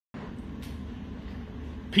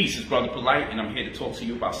Peace, is Brother Polight, and I'm here to talk to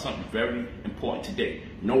you about something very important today.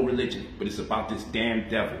 No religion, but it's about this damn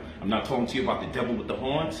devil. I'm not talking to you about the devil with the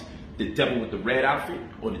horns, the devil with the red outfit,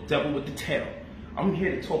 or the devil with the tail. I'm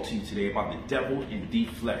here to talk to you today about the devil in the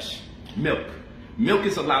flesh. Milk. Milk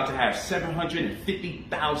is allowed to have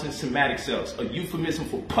 750,000 somatic cells, a euphemism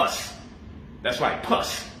for pus. That's right,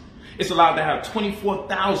 pus. It's allowed to have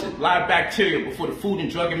 24,000 live bacteria before the Food and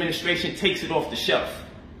Drug Administration takes it off the shelf.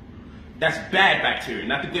 That's bad bacteria,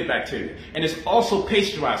 not the good bacteria. And it's also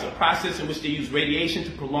pasteurized, a process in which they use radiation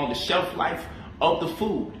to prolong the shelf life of the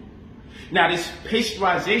food. Now, this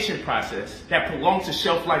pasteurization process that prolongs the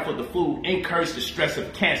shelf life of the food incurs the stress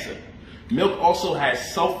of cancer. Milk also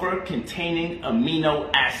has sulfur-containing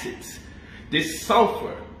amino acids. This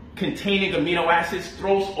sulfur-containing amino acids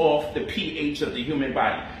throws off the pH of the human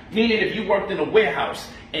body. Meaning if you worked in a warehouse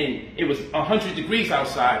and it was 100 degrees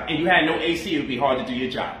outside and you had no AC, it would be hard to do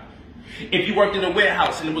your job. If you worked in a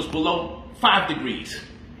warehouse and it was below 5 degrees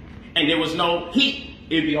and there was no heat,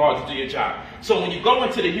 it'd be hard to do your job. So when you go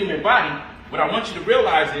into the human body, what I want you to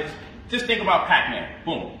realize is, just think about Pac-Man,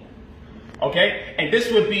 boom. Okay? And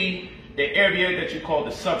this would be the area that you call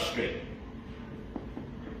the substrate.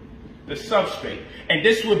 The substrate. And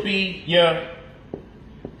this would be your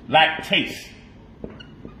lactase.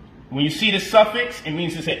 When you see the suffix, it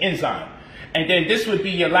means it's an enzyme. And then this would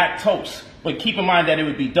be your lactose. But keep in mind that it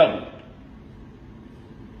would be doubled.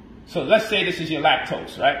 So let's say this is your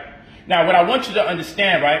lactose, right? Now what I want you to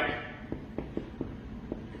understand, right?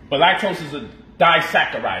 But lactose is a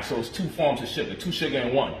disaccharide, so it's 2 forms of sugar, 2 sugar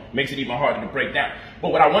in 1. Makes it even harder to break down.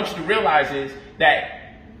 But what I want you to realize is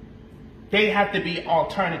that they have to be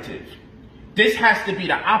alternative. This has to be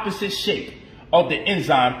the opposite shape of the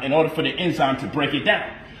enzyme in order for the enzyme to break it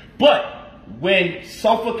down. But when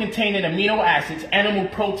sulfur-containing amino acids, animal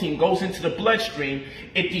protein, goes into the bloodstream,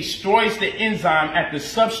 it destroys the enzyme at the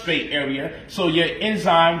substrate area, so your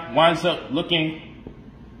enzyme winds up looking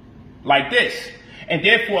like this. And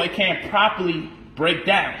therefore, it can't properly break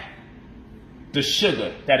down the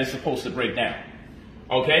sugar that it's supposed to break down.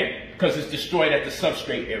 Okay? Because it's destroyed at the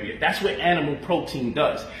substrate area. That's what animal protein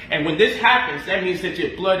does. And when this happens, that means that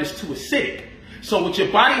your blood is too acidic. So what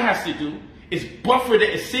your body has to do is buffer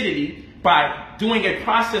the acidity by doing a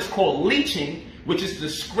process called leaching, which is to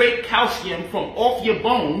scrape calcium from off your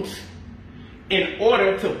bones in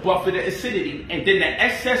order to buffer the acidity. And then the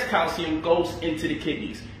excess calcium goes into the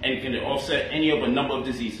kidneys and can offset any of a number of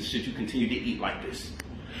diseases should you continue to eat like this.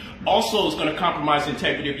 Also, it's going to compromise the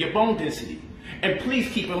integrity of your bone density. And please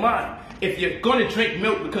keep in mind, if you're going to drink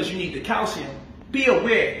milk because you need the calcium, be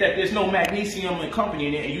aware that there's no magnesium and company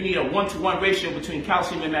in it, and you need a 1-to-1 ratio between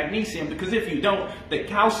calcium and magnesium, because if you don't, the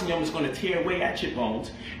calcium is going to tear away at your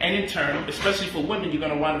bones, and in turn, especially for women, you're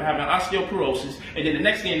going to wind up having osteoporosis, and then the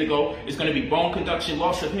next thing to go is going to be bone conduction,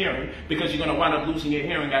 loss of hearing, because you're going to wind up losing your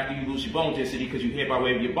hearing after you lose your bone density, because you hear by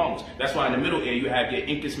way of your bones. That's why in the middle ear you have your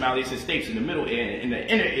incus malleus and stapes in the middle ear, and in the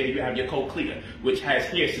inner ear you have your cochlea, which has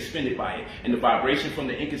hair suspended by it, and the vibration from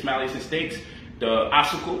the incus malleus and stapes, the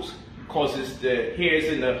ossicles, causes the hairs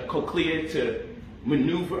in the cochlea to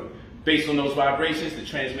maneuver based on those vibrations to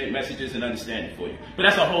transmit messages and understanding for you. But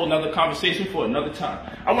that's a whole nother conversation for another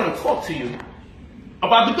time. I want to talk to you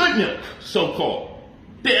about the good milk, so-called.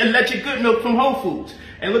 The alleged good milk from Whole Foods.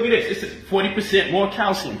 And look at this, it's 40% more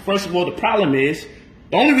calcium. First of all, the problem is,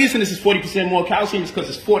 the only reason this is 40% more calcium is because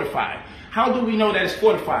it's fortified. How do we know that it's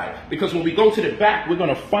fortified? Because when we go to the back, we're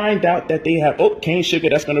going to find out that they have, cane sugar,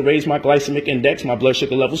 that's going to raise my glycemic index, my blood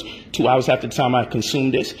sugar levels, 2 hours after the time I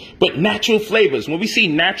consume this. But natural flavors, when we see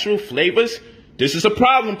natural flavors, this is a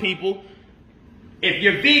problem, people. If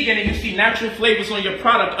you're vegan and you see natural flavors on your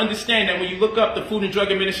product, understand that when you look up the Food and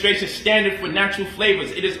Drug Administration standard for natural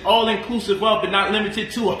flavors, it is all inclusive of, but not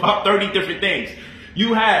limited to, about 30 different things.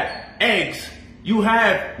 You have eggs. You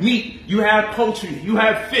have meat, you have poultry, you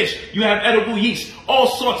have fish, you have edible yeast, all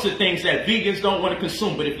sorts of things that vegans don't want to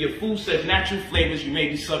consume. But if your food says natural flavors, you may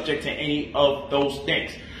be subject to any of those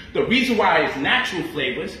things. The reason why it's natural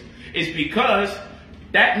flavors is because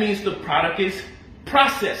that means the product is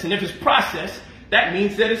processed. And if it's processed, that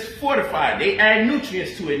means that it's fortified. They add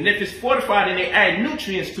nutrients to it. And if it's fortified and they add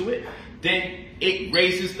nutrients to it, then it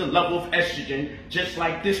raises the level of estrogen, just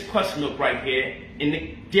like this pus milk right here in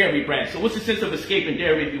the dairy brand. So what's the sense of escaping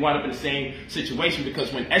dairy if you wind up in the same situation?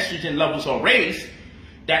 Because when estrogen levels are raised,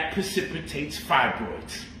 that precipitates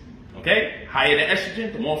fibroids. Okay? Higher the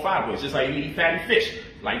estrogen, the more fibroids. Just like you eat fatty fish,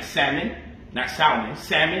 like salmon, not salmon,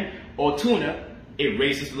 salmon or tuna, it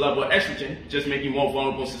raises the level of estrogen, just making you more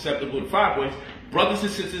vulnerable and susceptible to fibroids. Brothers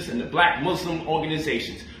and sisters in the black Muslim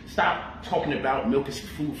organizations, stop talking about milk as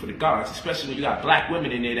food for the gods, especially when you got black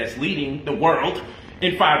women in there that's leading the world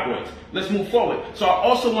in fibroids. Let's move forward. So I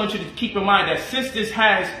also want you to keep in mind that since this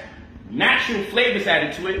has natural flavors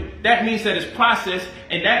added to it, that means that it's processed,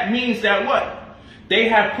 and that means that what? They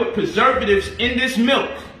have put preservatives in this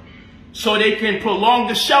milk so they can prolong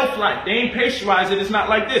the shelf life. They ain't pasteurize it, it's not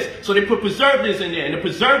like this. So they put preservatives in there, and the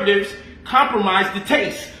preservatives compromise the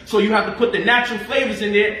taste. So you have to put the natural flavors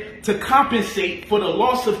in there to compensate for the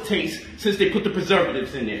loss of taste since they put the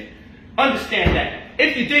preservatives in there. Understand that.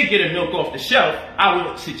 If you did get a milk off the shelf, I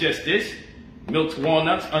would suggest this. Milk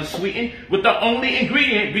walnuts, unsweetened, with the only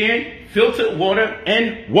ingredient being filtered water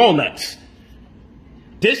and walnuts.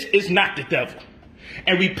 This is not the devil.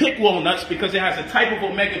 And we pick walnuts because it has a type of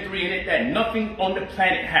omega-3 in it that nothing on the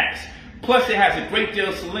planet has. Plus it has a great deal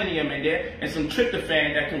of selenium in there and some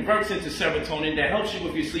tryptophan that converts into serotonin that helps you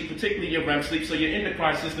with your sleep, particularly your REM sleep, so your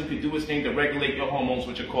endocrine system can do its thing to regulate your hormones,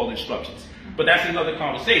 which are called instructions. But that's another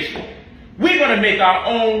conversation. We're going to make our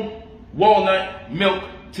own walnut milk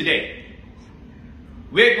today.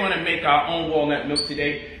 We're going to make our own walnut milk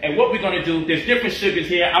today. And what we're going to do, there's different sugars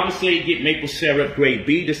here. I would say get maple syrup grade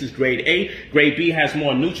B. This is grade A. Grade B has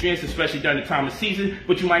more nutrients, especially during the time of season,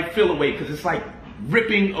 but you might feel away because it's like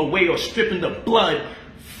ripping away or stripping the blood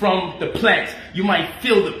from the plants. You might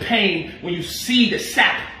feel the pain when you see the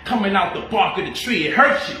sap coming out the bark of the tree. It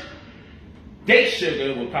hurts you. Date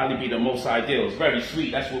sugar will probably be the most ideal. It's very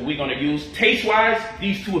sweet. That's what we're going to use. Taste-wise,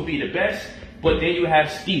 these two would be the best. But then you have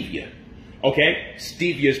stevia. Okay?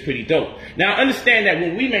 Stevia is pretty dope. Now understand that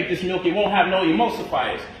when we make this milk, it won't have no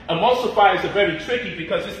emulsifiers. Emulsifiers are very tricky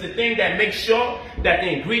because it's the thing that makes sure that the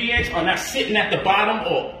ingredients are not sitting at the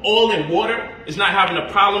bottom or all in water. It's not having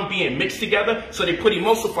a problem being mixed together. So they put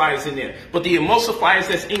emulsifiers in there. But the emulsifiers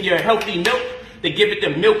that's in your healthy milk, they give it the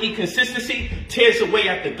milky consistency, tears away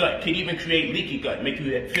at the gut, can even create leaky gut, make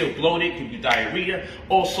you feel bloated, give you diarrhea,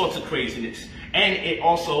 all sorts of craziness. And it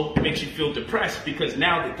also makes you feel depressed because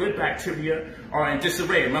now the good bacteria are in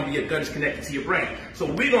disarray. Remember, your gut is connected to your brain. So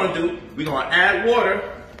what we're going to do, we're going to add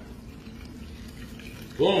water.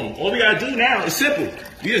 Boom. All we got to do now is simple.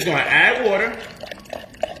 We're just going to add water.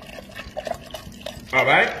 All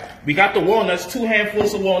right. We got the walnuts, 2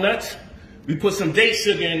 handfuls of walnuts. We put some date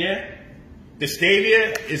sugar in there. The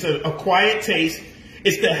stevia is a acquired taste.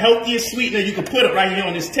 It's the healthiest sweetener you can put it right here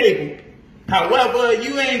on this table. However,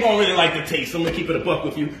 you ain't gonna really like the taste, so I'm gonna keep it a buck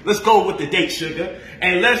with you. Let's go with the date sugar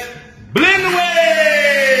and let's blend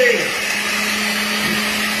away!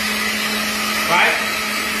 Right?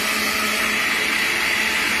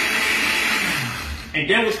 And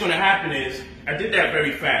then what's gonna happen is, I did that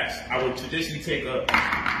very fast. I would traditionally take a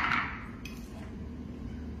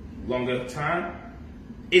longer time.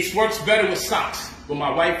 It works better with socks, but my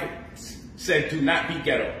wife said do not be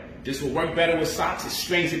ghetto. This will work better with socks. It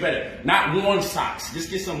strains it better. Not worn socks.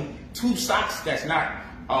 Just get some tube socks that's not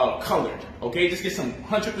colored. Okay? Just get some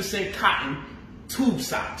 100% cotton tube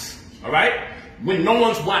socks. All right? When no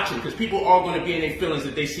one's watching, because people are going to be in their feelings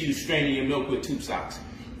if they see you straining your milk with tube socks.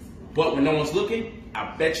 But when no one's looking,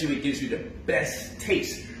 I bet you it gives you the best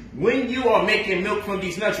taste. When you are making milk from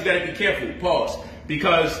these nuts, you got to be careful. Pause.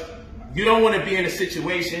 Because you don't want to be in a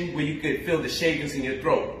situation where you could feel the shavings in your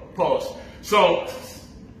throat. Pause. So,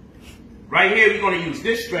 right here, we're going to use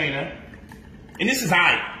this strainer, and this is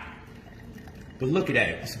high. But look at that,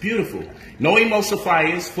 it's beautiful. No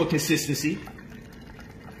emulsifiers for consistency.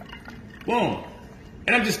 Boom.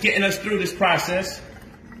 And I'm just getting us through this process.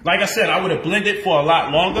 Like I said, I would have blended for a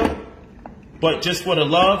lot longer, but just for the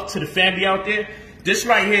love to the family out there, this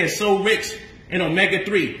right here is so rich in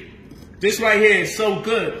omega-3. This right here is so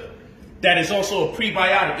good that it's also a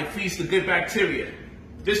prebiotic. It feeds the good bacteria.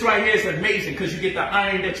 This right here is amazing because you get the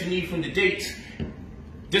iron that you need from the dates.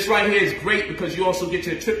 This right here is great because you also get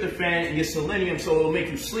your tryptophan and your selenium, so it'll make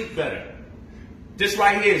you sleep better. This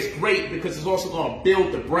right here is great because it's also going to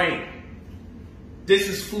build the brain. This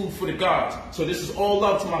is food for the gods. So this is all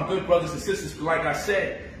love to my good brothers and sisters. But like I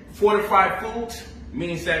said, fortified foods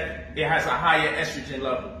means that it has a higher estrogen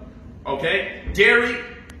level. Okay? Dairy,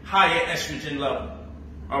 higher estrogen level.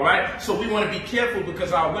 All right? So we want to be careful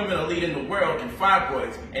because our women are leading the world in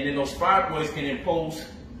fibroids. And then those fibroids can impose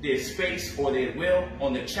their space or their will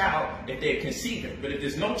on the child if they're conceiving. But if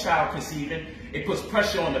there's no child conceiving, it puts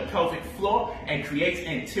pressure on the pelvic floor and creates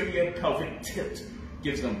anterior pelvic tilt.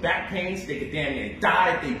 Gives them back pains. They could damn near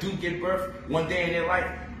die if they do give birth one day in their life.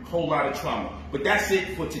 Whole lot of trauma. But that's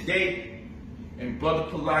it for today. And Brother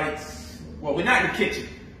Polight, well, we're not in the kitchen.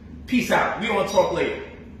 Peace out. We gonna talk later.